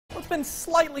been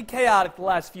slightly chaotic the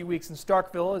last few weeks in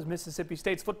Starkville as Mississippi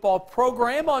State's football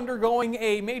program undergoing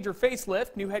a major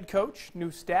facelift. New head coach, new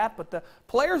staff, but the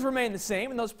players remain the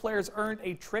same, and those players earned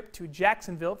a trip to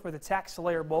Jacksonville for the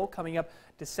TaxSlayer Bowl coming up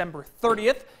December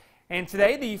 30th. And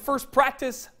today, the first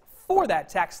practice for that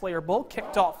TaxSlayer Bowl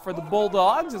kicked off for the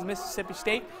Bulldogs as Mississippi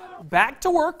State back to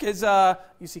work as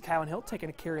you see Kylan Hill taking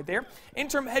a carry there.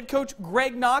 Interim head coach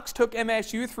Greg Knox took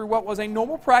MSU through what was a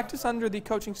normal practice under the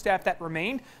coaching staff that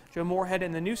remained. Joe Moorhead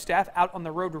and the new staff out on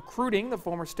the road recruiting. The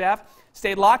former staff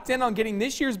stayed locked in on getting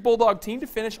this year's Bulldog team to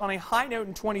finish on a high note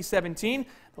in 2017.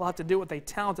 They'll have to do it with a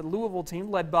talented Louisville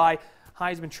team led by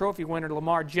Heisman Trophy winner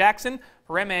Lamar Jackson.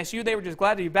 For MSU, they were just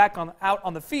glad to be back out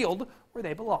on the field where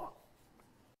they belong.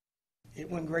 It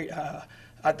went great.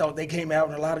 I thought they came out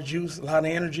with a lot of juice, a lot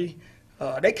of energy.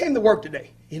 They came to work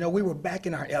today. You know, we were back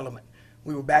in our element.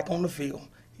 We were back on the field.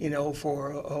 You know,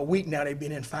 for a week now they've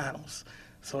been in finals.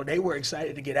 So they were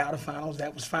excited to get out of finals.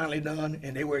 That was finally done,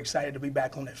 and they were excited to be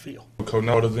back on that field. Coach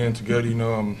Knox was in together, you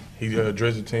know, he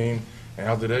addressed the team. And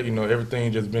after that, you know,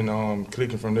 everything just been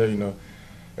clicking from there, you know.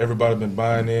 Everybody been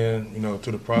buying in, you know,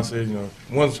 to the process, you know.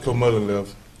 Once Coach Mother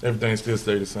left, everything still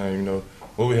stayed the same, you know.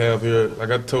 What we have here,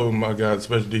 like I told my guys,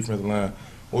 especially defensive line,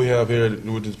 what we have here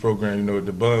with this program, you know,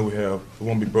 the bond we have, it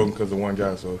won't be broken because of one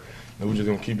guy. So, you know, we're just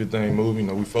going to keep the thing moving.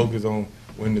 You know, we focus on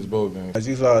winning this bowl game. As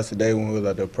you saw us today when we was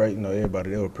out there practicing, you know,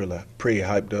 everybody, they were pretty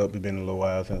hyped up. It's been a little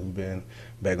while since we've been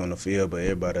back on the field, but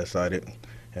everybody excited,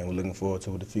 and we're looking forward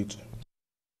to the future.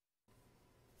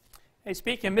 Hey,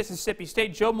 speaking of Mississippi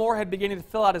State, Joe Moorhead beginning to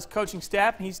fill out his coaching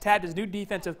staff, and he's tabbed his new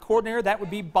defensive coordinator. That would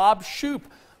be Bob Shoop,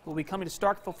 who will be coming to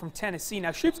Starkville from Tennessee.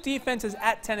 Now, Shoop's defenses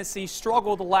at Tennessee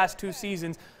struggled the last two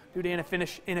seasons due to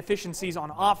inefficiencies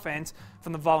on offense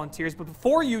from the Volunteers. But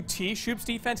before UT, Shoop's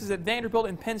defenses at Vanderbilt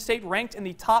and Penn State ranked in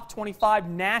the top 25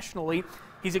 nationally.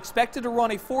 He's expected to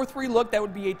run a 4-3 look. That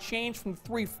would be a change from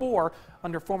 3-4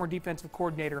 under former defensive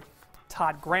coordinator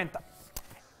Todd Grantham.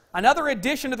 Another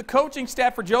addition to the coaching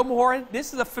staff for Joe Moorhead.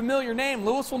 This is a familiar name.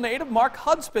 Louisville native Mark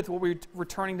Hudspeth will be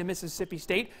returning to Mississippi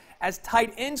State as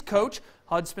tight ends coach.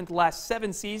 Hud spent the last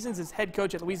 7 seasons as head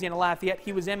coach at Louisiana Lafayette.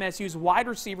 He was MSU's wide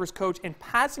receivers coach and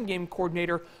passing game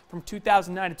coordinator from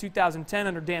 2009 to 2010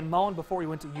 under Dan Mullen before he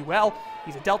went to UL.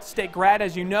 He's a Delta State grad,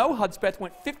 as you know. Hudspeth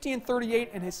went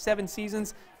 50-38 in his 7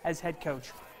 seasons as head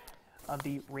coach of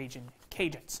the Ragin'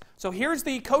 Cajuns. So here's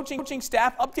the coaching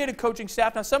staff, updated coaching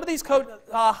staff. Now, some of these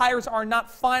hires are not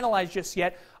finalized just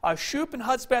yet. Shoop and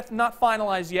Hudspeth not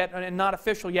finalized yet and not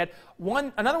official yet.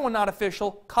 Another one not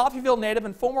official, Coffeyville native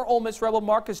and former Ole Miss Rebel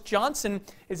Marcus Johnson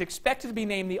is expected to be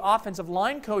named the offensive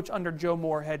line coach under Joe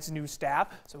Moorhead's new staff.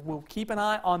 So we'll keep an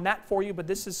eye on that for you, but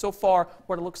this is so far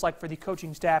what it looks like for the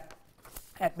coaching staff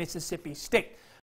at Mississippi State.